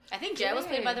think Jay was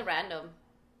played by the random.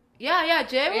 Yeah,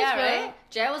 Jay was right?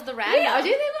 Jay was the random. Wait,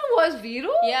 Ajay Devgn was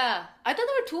Veeru? Yeah. I thought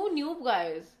there were two noob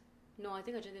guys. No, I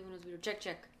think Ajay Devgn was Veeru.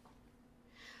 Check.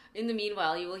 In the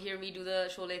meanwhile, you will hear me do the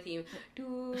Sholay theme.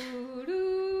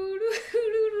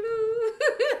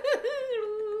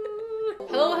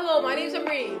 Hello, my name's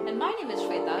Amreen. And my name is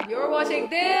Shwayta. You're watching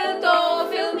Dil To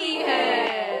Film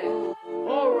Hai.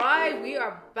 Alright, we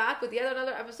are back with yet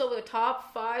another episode of the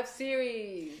Top 5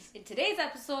 series. In today's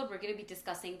episode, we're going to be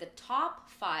discussing the top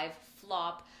 5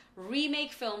 flop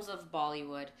remake films of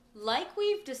Bollywood. Like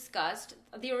we've discussed,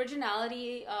 the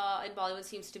originality in Bollywood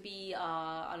seems to be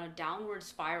on a downward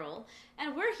spiral,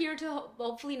 and we're here to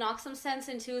hopefully knock some sense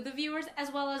into the viewers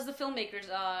as well as the filmmakers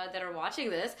that are watching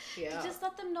this, to just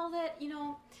let them know that,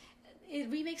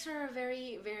 remakes are a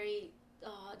very, very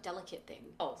delicate thing.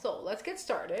 So let's get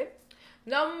started.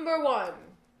 Number 1.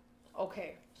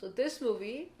 Okay, so this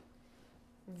movie,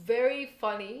 very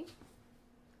funny,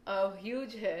 a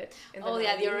huge hit. In the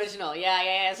 90s, the original.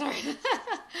 Yeah, sorry.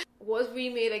 was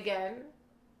remade again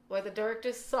by the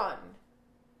director's son,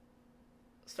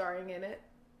 starring in it.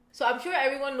 So I'm sure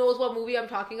everyone knows what movie I'm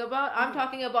talking about. I'm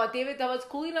talking about David Dhawan's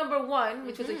Coolie No. 1,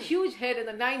 which was a huge hit in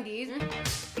the 90s.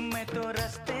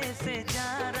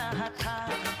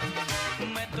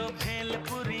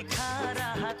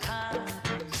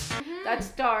 That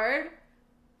starred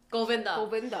Govinda.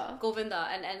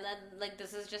 And then, like,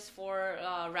 this is just for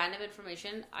random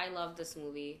information. I love this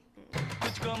movie.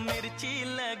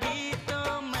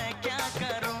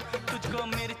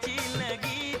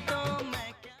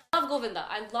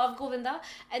 I love Govinda.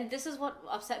 And this is what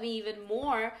upset me even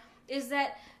more, is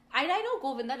that I know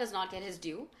Govinda does not get his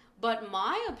due. But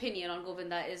my opinion on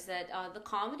Govinda is that the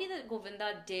comedy that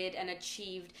Govinda did and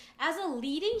achieved as a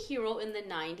leading hero in the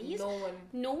 90s,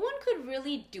 no one could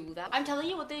really do that. I'm telling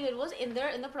you, what they did was, in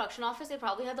the production office, they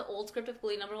probably had the old script of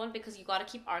Coolie No. 1 because you gotta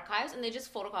keep archives, and they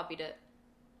just photocopied it.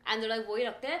 And they're like, wait,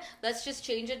 let's just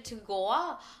change it to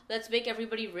Goa. Let's make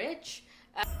everybody rich.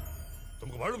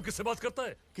 तुमको मालूम किससे बात करता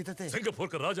है? Singapore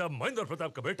का राजा महेंद्र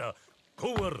प्रताप का बेटा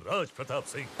कुंवर राज Pratap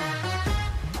Singh.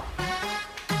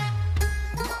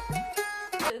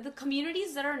 The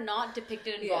communities that are not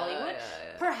depicted in Bollywood,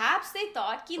 perhaps they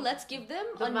thought, let's give them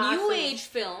a new age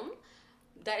film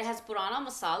that has Purana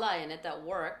masala in it that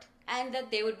worked, and that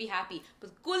they would be happy.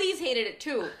 But coolies hated it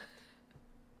too.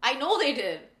 I know they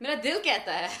did. Mera dil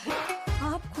kehta hai.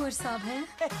 आप कुंवर साहब हैं?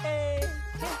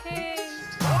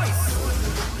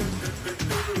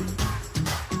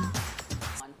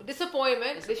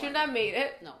 Disappointment. They shouldn't have made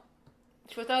it. No.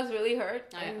 Shweta was really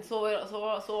hurt, and so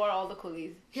are all the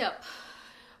coolies. Yep.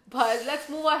 But let's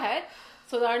move ahead.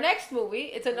 So our next movie,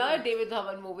 it's another David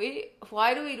Dhawan movie.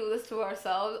 Why do we do this to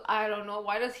ourselves? I don't know.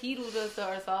 Why does he do this to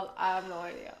ourselves? I have no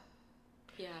idea.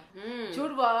 Yeah.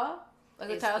 Judwaa, like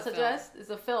the title suggests, is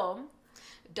a film.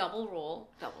 Double role.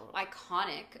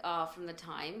 Iconic from the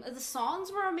time. The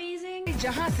songs were amazing.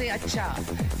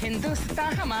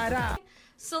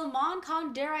 Salman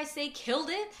Khan, dare I say, killed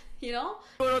it,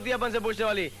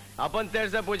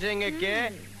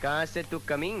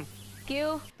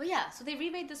 But yeah, so they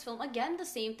remade this film. Again, the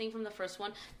same thing from the first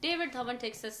one. David Dhawan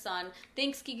takes his son,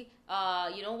 thinks ki,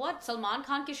 you know what, Salman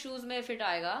Khan ke shoes mein fit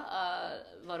aayega,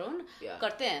 Varun,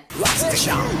 karte hain.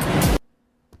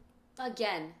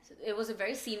 Again, it was a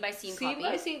very scene-by-scene copy.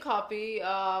 Scene-by-scene copy.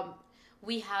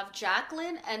 We have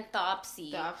Jacqueline and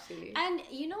Taapsee. And,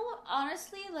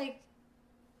 honestly, like,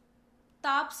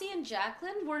 Taapsee and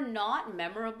Jacqueline were not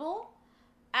memorable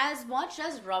as much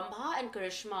as Rambha and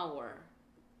Karishma were.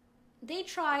 They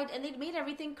tried, and they made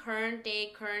everything current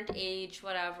day, current age,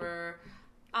 whatever.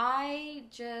 I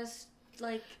just,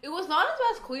 like... It was not as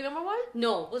bad as Coolie No. 1?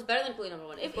 No, it was better than Coolie No.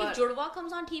 1. If Judwaa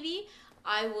comes on TV,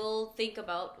 I will think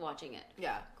about watching it.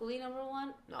 Yeah. Coolie No.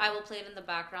 1, no. I will play it in the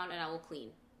background, and I will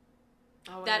clean.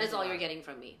 That is all you're getting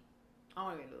from me. I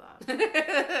want to do that.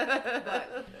 But...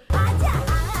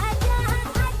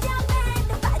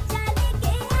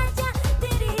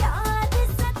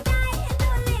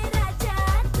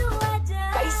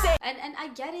 And I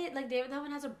get it, like, David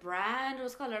Dhawan has a brand,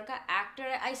 uska ladka actor.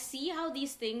 I see how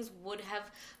these things would have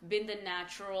been the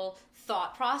natural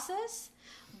thought process.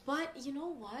 But you know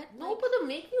what? No, but they're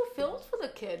making new films for the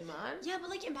kid, man. Yeah, but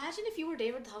like, imagine if you were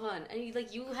David Dhawan and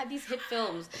you had these hit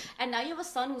films, and now you have a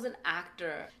son who's an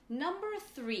actor. Number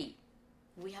 3,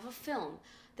 we have a film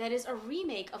that is a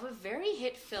remake of a very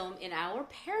hit film in our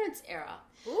parents' era.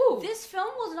 Ooh. This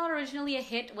film was not originally a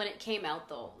hit when it came out,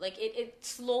 though. Like, it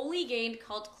slowly gained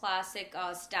cult classic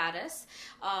status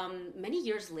many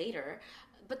years later.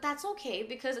 But that's okay,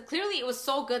 because clearly it was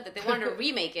so good that they wanted to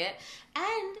remake it.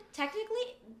 And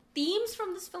technically, themes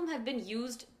from this film have been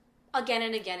used again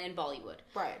and again in Bollywood.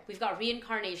 Right. We've got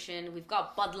reincarnation, we've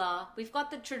got badla, we've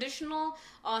got the traditional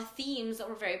themes that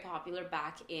were very popular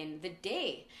back in the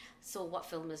day. So what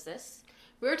film is this?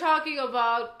 We're talking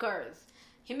about Karz.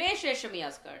 Himesh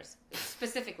Reshammiya's Karz,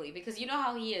 specifically, because you know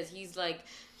how he is. He's like,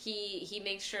 he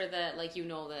makes sure that, like, you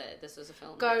know that this was a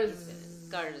film.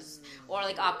 Karz. Or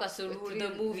like Aapka Surur,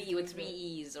 the movie with 3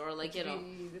 E's, or like, you know.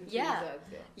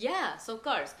 Yeah, so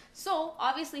Karz. So,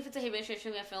 obviously, if it's a Himesh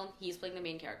Reshammiya film, he's playing the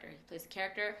main character. He plays the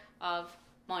character of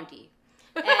Monty.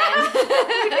 And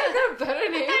a better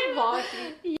name,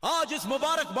 Monty. आज इस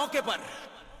मुबारक मौके पर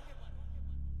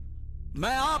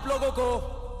मैं आप लोगों को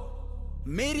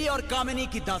मेरी और कामिनी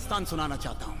की दास्तान सुनाना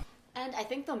चाहता हूं. And I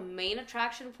think the main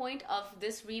attraction point of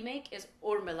this remake is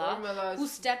Urmila, who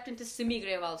stepped into Simi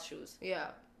Grewal's shoes. Yeah.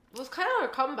 It was kind of a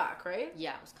comeback, right?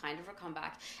 Yeah, it was kind of a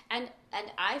comeback. And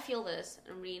I feel this,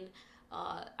 Amreen,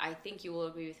 I think you will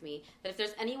agree with me, that if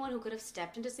there's anyone who could have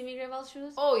stepped into Simi Grewal's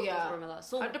shoes, oh yeah, it was Urmila.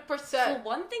 So, 100%. So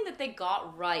one thing that they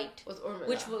got right, was Urmila,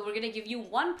 which we're going to give you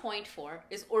 1 point for,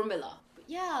 is Urmila.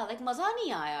 Yeah, like maza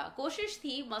nahi aaya. Koshish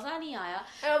thi, maza nahi aaya.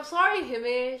 And I'm sorry,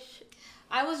 Himesh.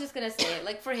 I was just gonna say,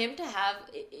 like, for him to have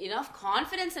enough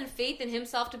confidence and faith in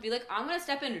himself to be like, I'm gonna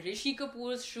step in Rishi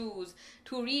Kapoor's shoes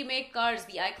to remake Karz,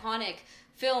 the iconic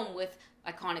film with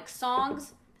iconic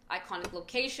songs, iconic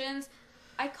locations,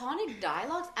 iconic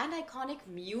dialogues, and iconic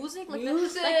music. Like,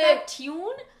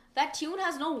 that tune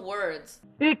has no words.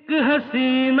 एक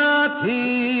हसीना थी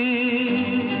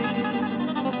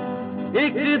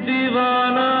एक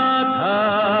दीवाना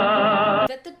था.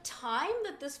 At the time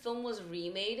that this film was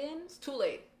remade in, it's too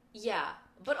late. Yeah,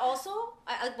 but also,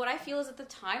 what I feel is at the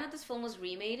time that this film was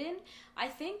remade in, I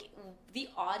think the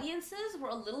audiences were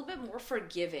a little bit more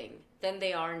forgiving than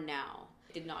they are now.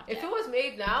 Did not. If it was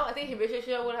made now, I think Himesh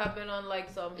Reshammiya would have been on like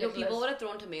some hit people list. would have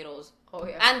thrown tomatoes. Oh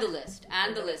yeah, and the list.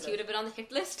 He would have been on the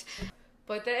hit list.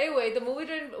 But then, anyway, the movie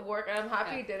didn't work, and I'm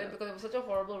happy it didn't because it was such a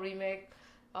horrible remake.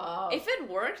 If it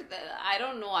worked, I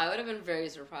don't know. I would have been very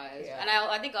surprised, and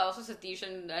I think also Satish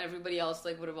and everybody else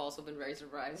like would have also been very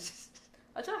surprised.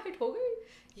 Acha hit ho gayi?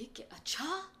 Ye kya? Acha?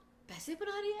 Paise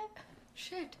bana rahi hai?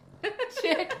 Shit.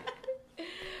 Shit.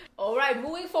 All right,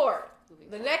 moving forward.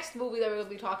 The next movie that we're going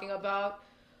to be talking about,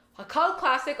 a cult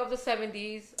classic of the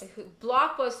 70s, a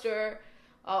blockbuster.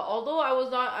 Although I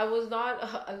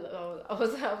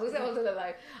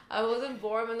wasn't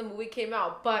born when the movie came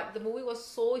out, but the movie was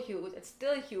so huge. It's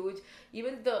still huge.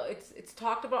 Even though it's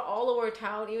talked about all over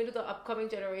town, even to the upcoming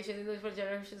generations, even for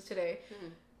generations today.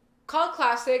 Cult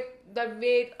classic that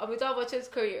made Amitabh Bachchan's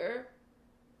career,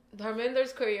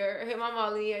 Dharmender's career, Hema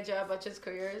Malini and Jaya Bachchan's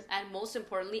careers, and most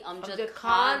importantly, Amjad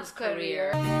Khan's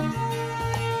career.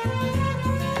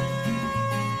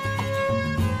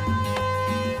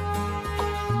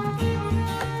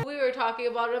 Talking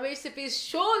about Ramesh Sippy's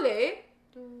Sholay.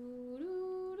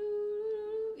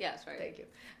 Yeah, sorry. Thank you.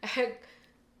 And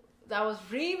that was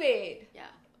remade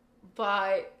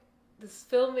by this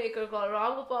filmmaker called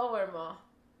Ram Gopal Verma.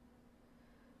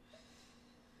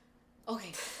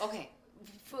 Okay.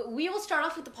 We will start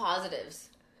off with the positives,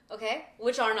 okay?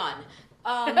 Which are none.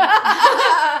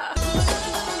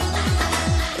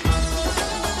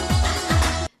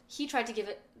 He tried to give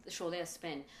it Sholay a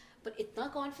spin. But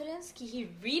itna confidence कि he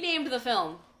renamed the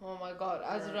film. Oh my god,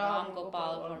 as Ram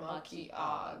Gopal Verma ki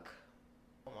Aag.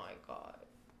 Oh my god.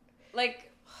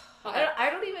 Like,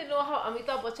 I don't even know how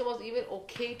Amitabh Bachchan was even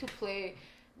okay to play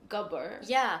Gabbar.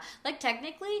 Yeah, like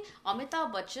technically,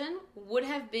 Amitabh Bachchan would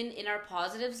have been in our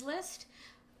positives list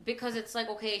because it's like,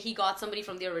 okay, he got somebody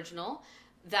from the original.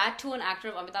 That to an actor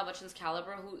of Amitabh Bachchan's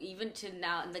caliber who even to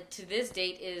now, like to this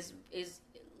date is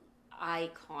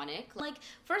iconic. Like,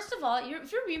 first of all,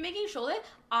 if you're remaking Sholay,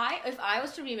 if I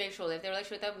was to remake Sholay, if they were like,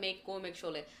 Shweta, go make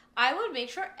Sholay, I would make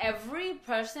sure every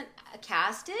person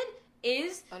casted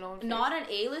is not an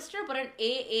A-lister, but an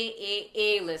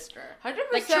A-lister.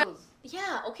 100%. Like,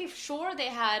 yeah, okay, sure, they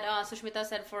had Sushmita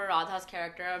said for Radha's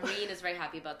character. Amreen is very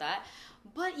happy about that.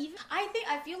 But even,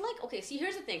 I feel like, okay, see,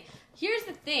 here's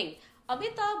the thing.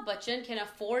 Amitabh Bachchan can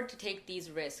afford to take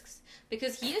these risks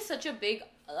because he is such a big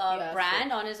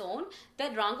brand on his own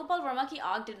that Ram Gopal Verma ki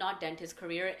Aag did not dent his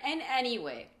career in any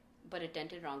way. But it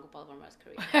dented Ram Gopal Verma's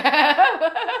career.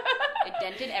 It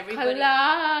dented everybody.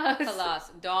 Khalas.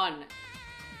 Done.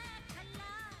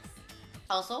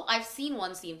 Also, I've seen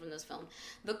one scene from this film.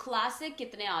 The classic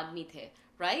Kitne Aadmi The,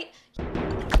 right?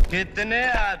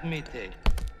 Kitne Aadmi The?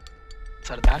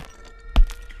 Sardar?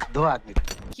 Do aadmi.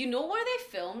 You know where they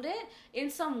filmed it? In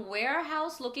some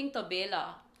warehouse-looking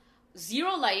tabela.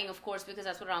 zero lighting, of course, because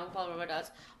that's what Ram Gopal Varma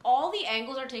does. All the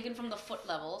angles are taken from the foot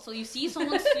level, so you see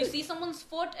someone's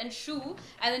foot and shoe,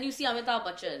 and then you see Amitabh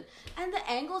Bachchan, and the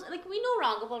angles. Like, we know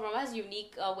Ram Gopal Varma has a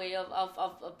unique way of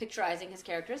picturizing his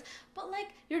characters, but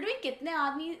like, you're doing kitne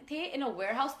aadmi the in a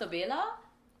warehouse tabela.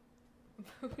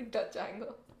 Dutch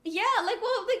angle. Yeah, like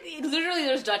literally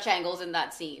there's Dutch angles in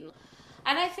that scene.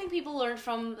 And I think people learned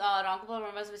from Ram Gopal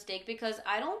Varma's mistake, because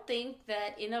I don't think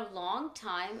that in a long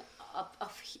time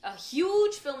a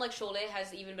huge film like Sholay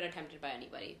has even been attempted by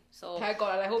anybody. So Thank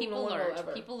God, I hope people no one learned. will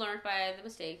ever. People learned by the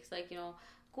mistakes. Like, go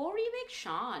remake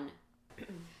Shan.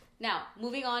 Now,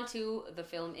 moving on to the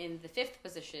film in the 5th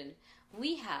position,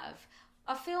 we have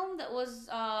a film that was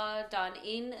done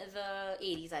in the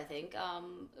 80s, I think.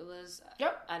 It was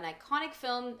an iconic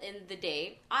film in the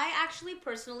day. I actually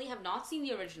personally have not seen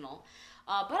the original,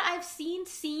 but I've seen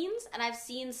scenes and I've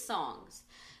seen songs.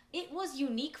 It was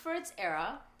unique for its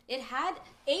era. It had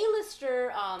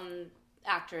A-lister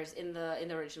actors in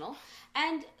the original,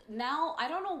 and now I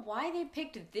don't know why they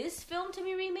picked this film to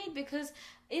be remade, because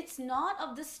it's not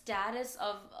of the status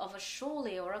of a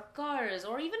Sholay or a Karz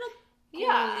or even a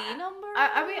Coolie number.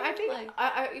 I mean, I think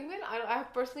I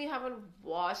personally haven't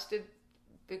watched it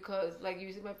because, like,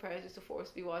 using my parents used to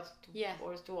force to watch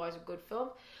a good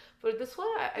film. But this one,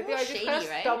 I think I just kind of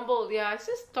stumbled. Yeah, I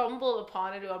just stumbled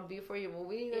upon it on Before You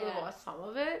movie. And I watched some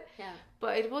of it. Yeah.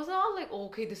 But it was not like,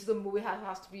 okay, this is a movie that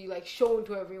has to be like shown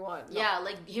to everyone. No. Yeah,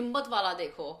 like Himmatwala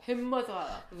dekho.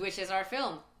 Himmatwala. Which is our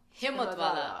film.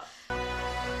 Himmatwala.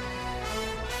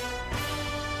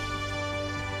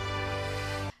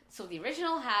 So the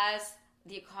original has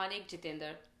the iconic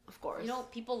Jitendra. Of course.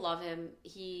 People love him.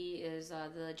 He is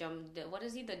the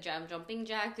jumping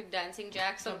jack, dancing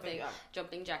jack, something.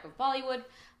 Jumping jack of Bollywood.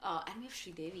 And we have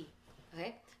Sridevi.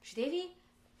 Okay? Sridevi,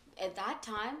 at that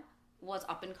time, was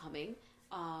up and coming.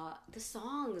 The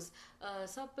songs.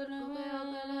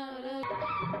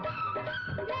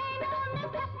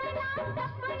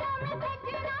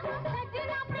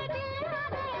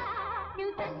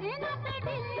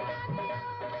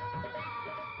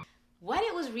 When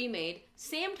it was remade,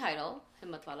 same title,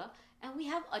 Himmatwala, and we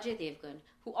have Ajay Devgan,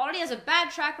 who already has a bad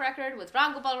track record with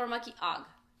Ram Gopal Varma ki Aag.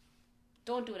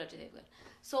 Don't do it, Ajay Devgan.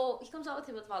 So he comes out with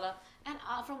Himmatwala, and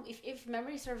if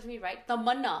memory serves me right,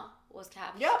 Tamanna was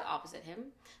cast opposite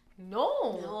him. No.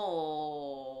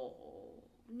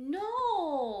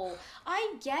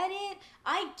 I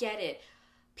get it.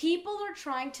 People are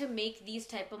trying to make these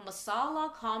type of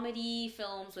masala comedy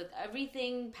films with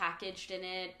everything packaged in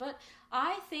it, but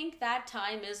I think that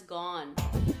time is gone.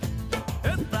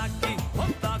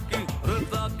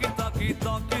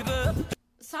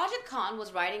 Sajid Khan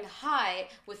was riding high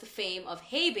with the fame of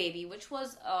Hey Baby, which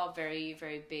was a very,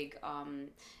 very big film.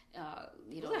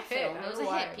 It was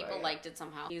a hit. People liked it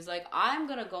somehow. He was like, I'm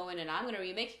gonna go in and I'm gonna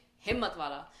remake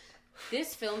Himmatwala.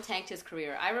 This film tanked his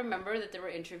career. I remember that there were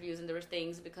interviews and there were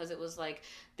things, because it was like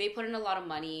they put in a lot of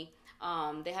money.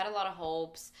 They had a lot of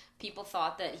hopes. People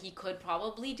thought that he could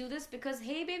probably do this because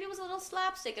Hey Baby was a little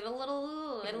slapstick and a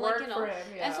little for him,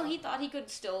 and so he thought he could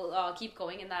still keep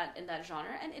going in that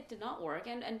genre, and it did not work.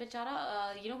 And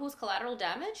Bichara, who's collateral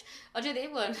damage? Ajay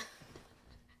Devgan.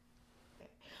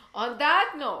 On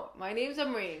that note, my name's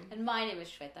Amreen. And my name is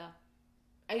Shweta.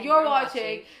 And you're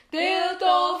watching Dil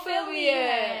To Filmy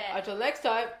Hai. Until next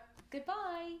time.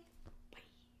 Goodbye.